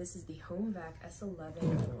Anker. This is the HomeVac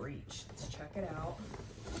S11 Reach. Let's check it out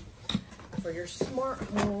for your smart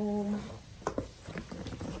home.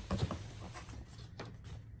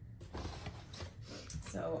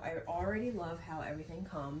 So I already love how everything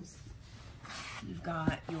comes. You've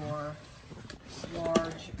got your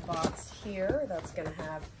large box here that's going to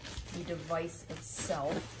have the device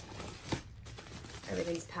itself.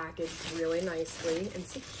 Everything's packaged really nicely and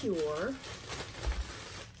secure.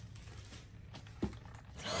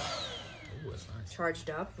 Ooh, that's nice. Charged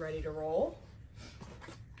up, ready to roll.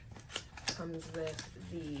 Comes with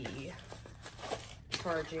the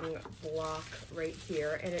charging block right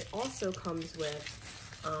here, and it also comes with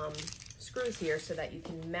screws here so that you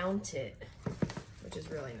can mount it, which is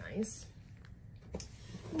really nice.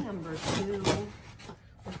 Number 2,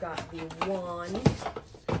 we've got the wand.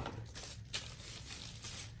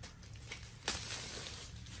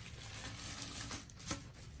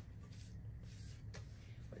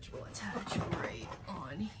 Which will attach right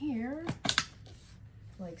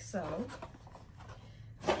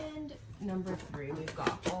number 3, we've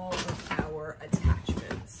got all of our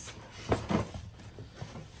attachments.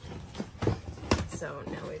 So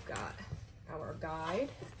now we've got our guide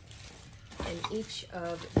and each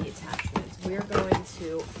of the attachments. We're going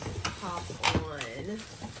to pop on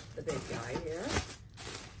the big guy here.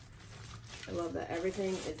 I love that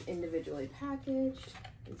everything is individually packaged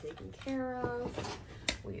and taken care of.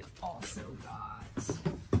 We've also got this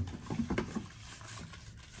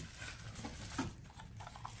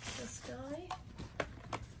guy.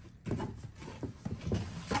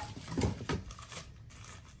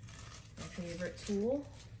 My favorite tool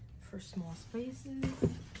for small spaces.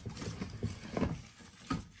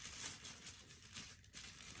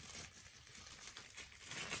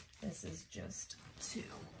 This is just to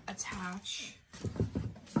attach.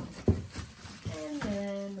 And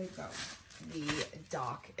then we've got the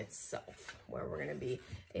dock itself where we're going to be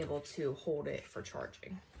able to hold it for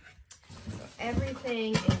charging. So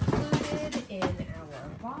everything included in our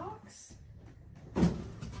box.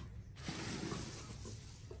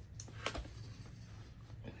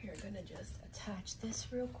 We're going to just attach this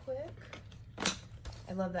real quick.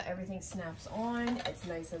 I love that everything snaps on. It's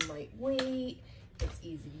nice and lightweight. It's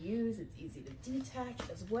easy to use. It's easy to detach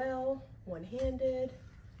as well, one-handed.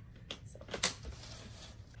 So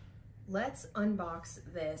let's unbox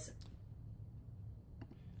this.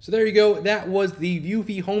 So there you go. That was the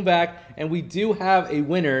Eufy Home Vac, and we do have a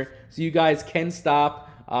winner, so you guys can stop.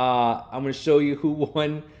 I'm going to show you who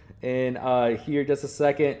won in here just a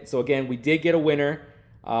second. So again, we did get a winner.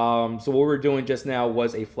 So what we're doing just now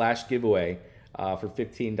was a flash giveaway for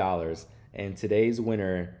 $15, and today's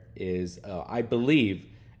winner is I believe,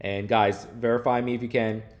 and guys, verify me if you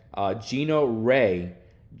can, Gina Ray.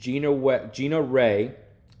 Gina Ray,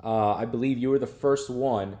 I believe you were the first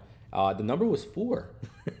one. The number was 4.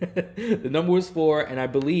 The number was 4, and I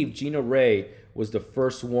believe Gina Ray was the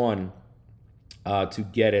first one to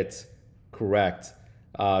get it correct.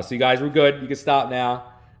 So you guys were good. You can stop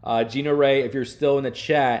now. Gina Ray, if you're still in the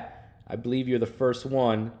chat, I believe you're the first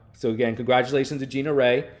one. So again, congratulations to Gina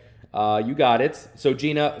Ray. You got it. So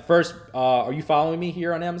Gina, first, are you following me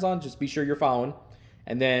here on Amazon? Just be sure you're following.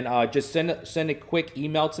 And then just send a quick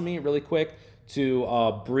email to me really quick to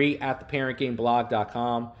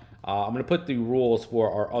Bree@theparentgameblog.com. I'm going to put the rules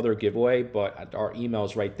for our other giveaway, but our email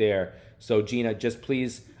is right there. So Gina, just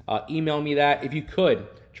please email me that. If you could,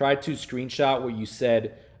 try to screenshot where you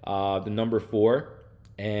said the number 4,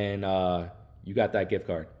 and you got that gift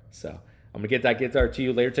card. So I'm going to get that gift card to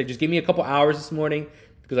you later today. Just give me a couple hours this morning,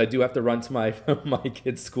 because I do have to run to my my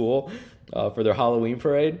kids' school for their Halloween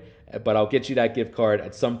parade. But I'll get you that gift card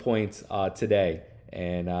at some point today,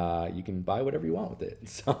 and you can buy whatever you want with it.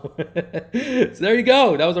 So, so there you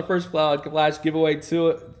go. That was our first flash giveaway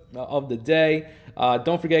of the day.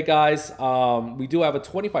 Don't forget, guys, we do have a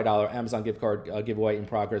 $25 Amazon gift card giveaway in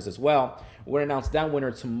progress as well. We're going to announce that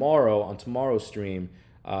winner tomorrow on tomorrow's stream.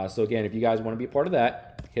 So again, if you guys want to be a part of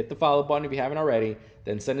that, hit the follow button if you haven't already.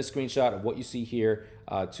 Then send a screenshot of what you see here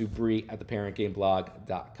to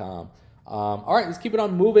Bree@theparentgameblog.com. All right, let's keep it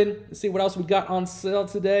on moving. Let's see what else we got on sale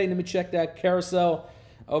today. Let me check that carousel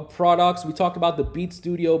of products. We talked about the Beat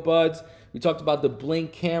Studio Buds. We talked about the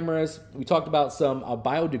Blink cameras. We talked about some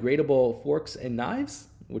biodegradable forks and knives,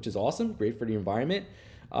 which is awesome. Great for the environment.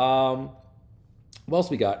 What else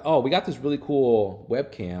we got? Oh, we got this really cool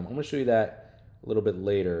webcam. I'm going to show you that a little bit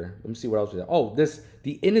later. Let me see what else we got. Oh,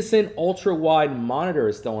 the Innocent ultra wide monitor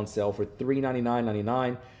is still on sale for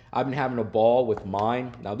 $399.99. I've been having a ball with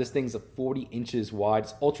mine. Now this thing's 40 inches wide.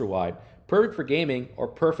 It's ultra wide. Perfect for gaming, or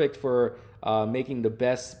perfect for making the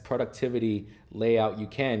best productivity layout you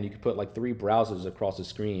can. You can put like 3 browsers across the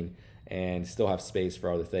screen and still have space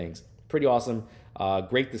for other things. Pretty awesome.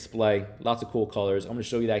 Great display. Lots of cool colors. I'm going to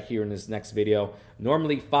show you that here in this next video.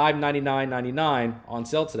 Normally $599.99 on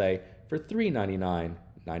sale today for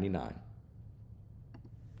 $399.99.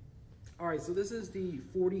 All right, so this is the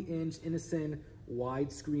 40-inch Innocent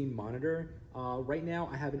widescreen monitor. Right now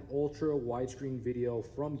I have an ultra widescreen video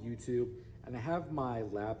from YouTube, and I have my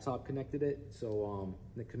laptop connected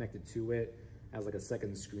connected to it as like a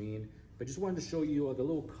second screen. But just wanted to show you like a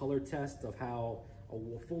little color test of how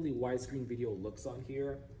a fully widescreen video looks on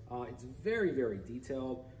here. It's very, very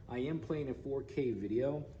detailed. I am playing a 4K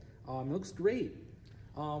video. It looks great.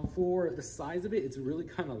 For the size of it, it's really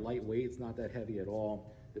kind of lightweight. It's not that heavy at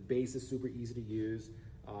all. The base is super easy to use.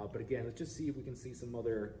 But again, let's just see if we can see some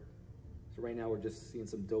other. So right now we're just seeing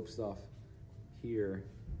some dope stuff here,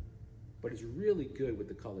 but it's really good with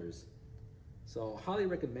the colors. So highly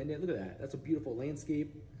recommend it. Look at that. That's a beautiful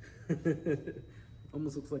landscape.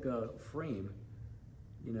 Almost looks like a frame,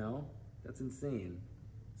 you know? That's insane.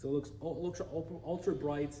 So it looks ultra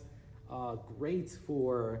bright. Great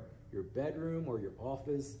for your bedroom or your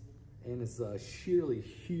office, and it's a sheerly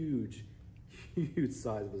huge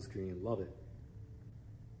size of a screen. Love it.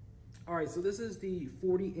 All right, so this is the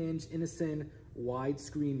 40-inch Innocen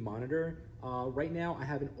widescreen monitor. Right now I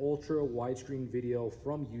have an ultra widescreen video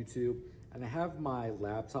from YouTube, and I have my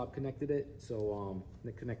laptop connected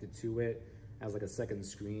connected to it as like a second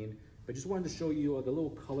screen. But just wanted to show you like a little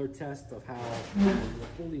color test of how the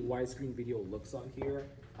fully widescreen video looks on here.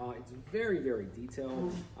 It's very, very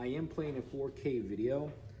detailed. I am playing a 4K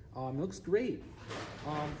video. It looks great.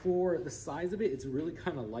 For the size of it, it's really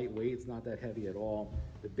kind of lightweight. It's not that heavy at all.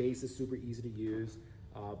 The base is super easy to use.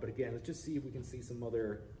 But again, let's just see if we can see some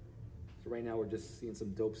other. So right now we're just seeing some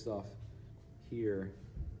dope stuff here,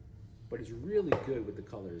 but it's really good with the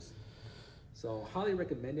colors. So highly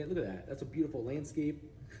recommend it. Look at that. That's a beautiful landscape.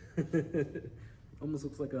 Almost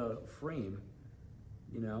looks like a frame,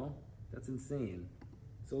 you know? That's insane.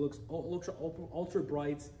 So it looks ultra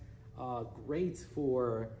bright, great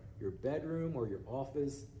for your bedroom or your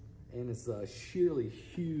office, and it's a sheerly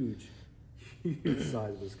huge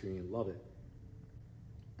size of a screen. Love it.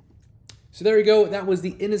 So there you go. That was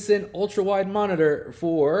the Innocen ultra wide monitor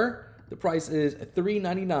for the price is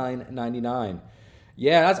 $399.99.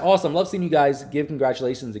 Yeah, that's awesome. Love seeing you guys give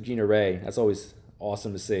congratulations to Gina Ray. That's always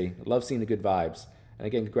awesome to see. Love seeing the good vibes. And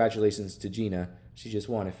again, congratulations to Gina. She just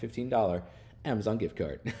won a $15 Amazon gift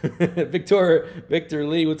card. Victor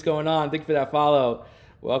Lee, what's going on? Thank you for that follow.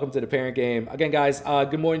 Welcome to the Parent Game. Again, guys,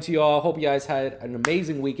 good morning to you all. Hope you guys had an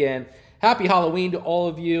amazing weekend. Happy Halloween to all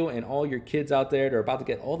of you and all your kids out there that are about to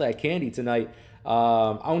get all that candy tonight.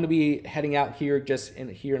 I'm going to be heading out here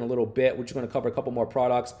in a little bit. We're just going to cover a couple more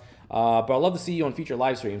products. But I'd love to see you on future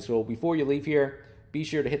live streams. So before you leave here, be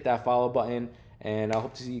sure to hit that follow button. And I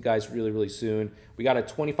hope to see you guys really, really soon. We got a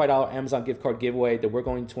 $25 Amazon gift card giveaway that we're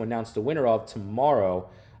going to announce the winner of tomorrow.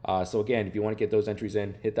 So again, if you want to get those entries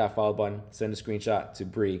in, hit that follow button, send a screenshot to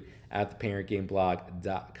Bree at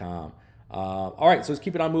theparentgameblog.com. All right, so let's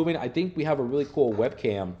keep it on moving. I think we have a really cool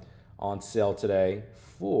webcam on sale today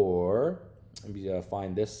for, let me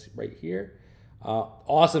find this right here.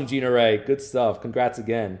 Awesome, Gina Ray. Good stuff. Congrats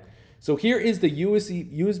again. So here is the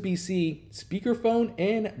USB-C speakerphone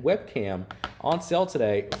and webcam on sale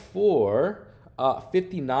today for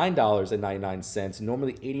 $59.99,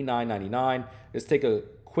 normally $89.99. Let's take a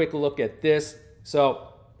quick look at this.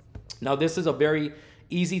 So now this is a very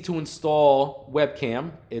easy to install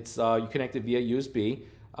webcam. It's you connect it via USB.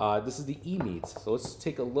 This is the eMeets. So let's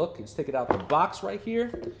take a look. Let's take it out the box right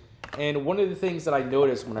here. And one of the things that I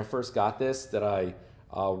noticed when I first got this that I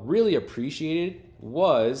really appreciated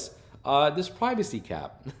was this privacy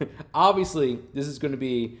cap. Obviously, this is going to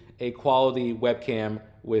be a quality webcam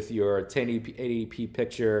with your 1080p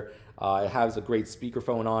picture. It has a great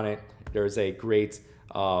speakerphone on it. There's a great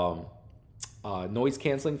noise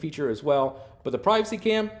canceling feature as well. But the privacy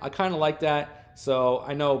cam, I kind of like that. So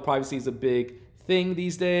I know privacy is a big thing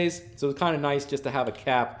these days. So it's kind of nice just to have a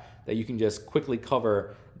cap that you can just quickly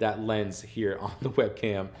cover that lens here on the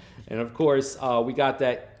webcam. And of course, we got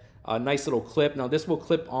that nice little clip. Now this will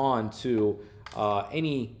clip on to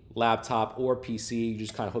any laptop or PC. You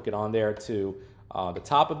just kind of hook it on there to the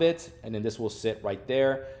top of it, and then this will sit right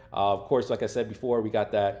there. Of course, like I said before, we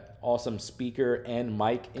got that awesome speaker and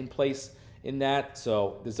mic in place in that.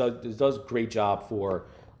 So this does a great job for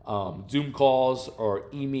Zoom calls or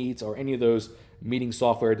eMeets or any of those meeting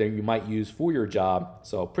software that you might use for your job.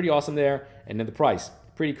 So pretty awesome there. And then the price,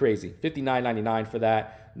 pretty crazy, $59.99 for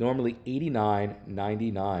that. Normally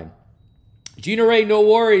 $89.99. Gina Ray, no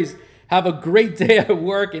worries. Have a great day at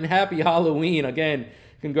work and happy Halloween. Again,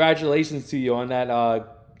 congratulations to you on that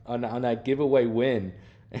on that giveaway win.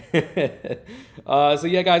 So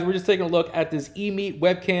yeah, guys, we're just taking a look at this eMeet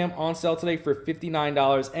webcam on sale today for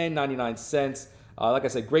 $59.99. Like I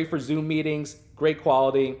said, great for Zoom meetings, great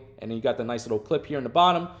quality, and then you got the nice little clip here in the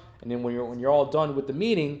bottom. And then when you're all done with the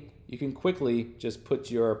meeting, you can quickly just put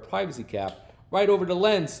your privacy cap right over the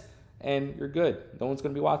lens, and you're good. No one's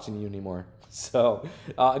going to be watching you anymore. So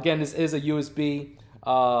again, this is a USB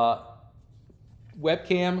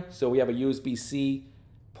webcam. So we have a USB-C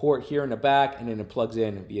port here in the back, and then it plugs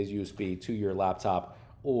in via USB to your laptop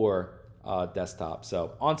or desktop.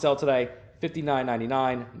 So on sale today,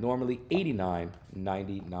 $59.99, normally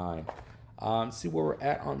 $89.99. See where we're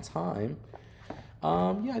at on time.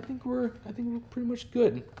 Yeah, I think we're pretty much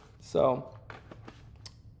good. So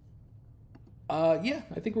Yeah,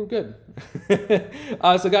 I think we're good.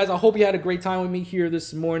 So guys, I hope you had a great time with me here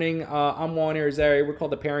this morning. I'm Juan Irizarry. We're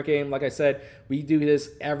called The Parent Game. Like I said, we do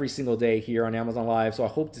this every single day here on Amazon Live. So I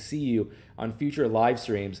hope to see you on future live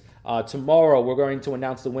streams. Tomorrow, we're going to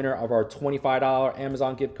announce the winner of our $25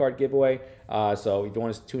 Amazon gift card giveaway. So if you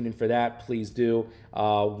want to tune in for that, please do.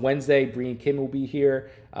 Wednesday, Bree and Kim will be here,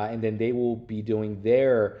 and then they will be doing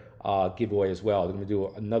their giveaway as well. They're going to do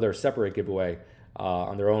another separate giveaway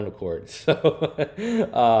on their own accord. So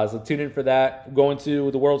tune in for that. I'm going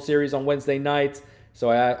to the World Series on Wednesday night,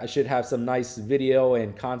 so I should have some nice video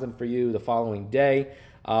and content for you the following day.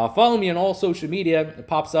 Follow me on all social media. It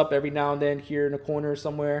pops up every now and then here in the corner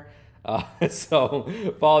somewhere. So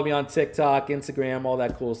follow me on TikTok, Instagram, all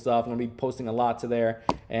that cool stuff. I'm gonna be posting a lot to there.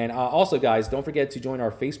 And also, guys, don't forget to join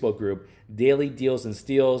our Facebook group, Daily Deals and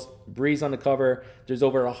Steals. Bree's on the cover. There's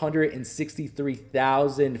over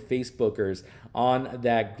 163,000 Facebookers on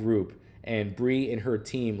that group, and Bree and her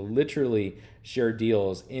team literally share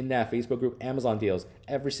deals in that Facebook group, Amazon deals,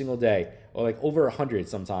 every single day, or like over 100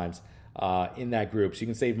 sometimes in that group. So you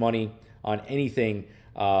can save money on anything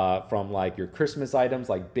from like your Christmas items,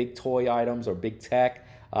 like big toy items or big tech,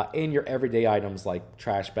 and your everyday items like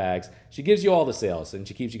trash bags. She gives you all the sales, and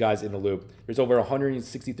she keeps you guys in the loop. There's over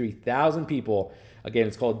 163,000 people. Again,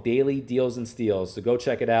 it's called Daily Deals and Steals. So go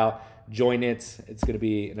check it out. Join it. It's going to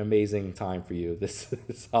be an amazing time for you this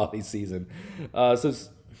holiday season. So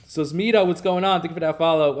Smita, what's going on? Thank you for that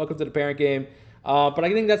follow. Welcome to The Parent Game. But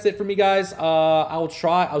I think that's it for me, guys. I'll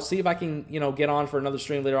see if I can, get on for another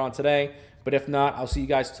stream later on today. But if not, I'll see you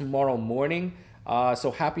guys tomorrow morning.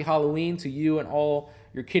 So happy Halloween to you and all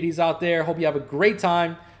your kiddies out there. Hope you have a great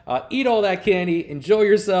time. Eat all that candy. Enjoy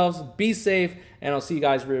yourselves. Be safe. And I'll see you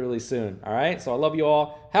guys really, really soon. All right? So I love you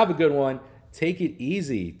all. Have a good one. Take it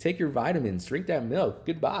easy. Take your vitamins. Drink that milk.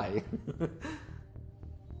 Goodbye.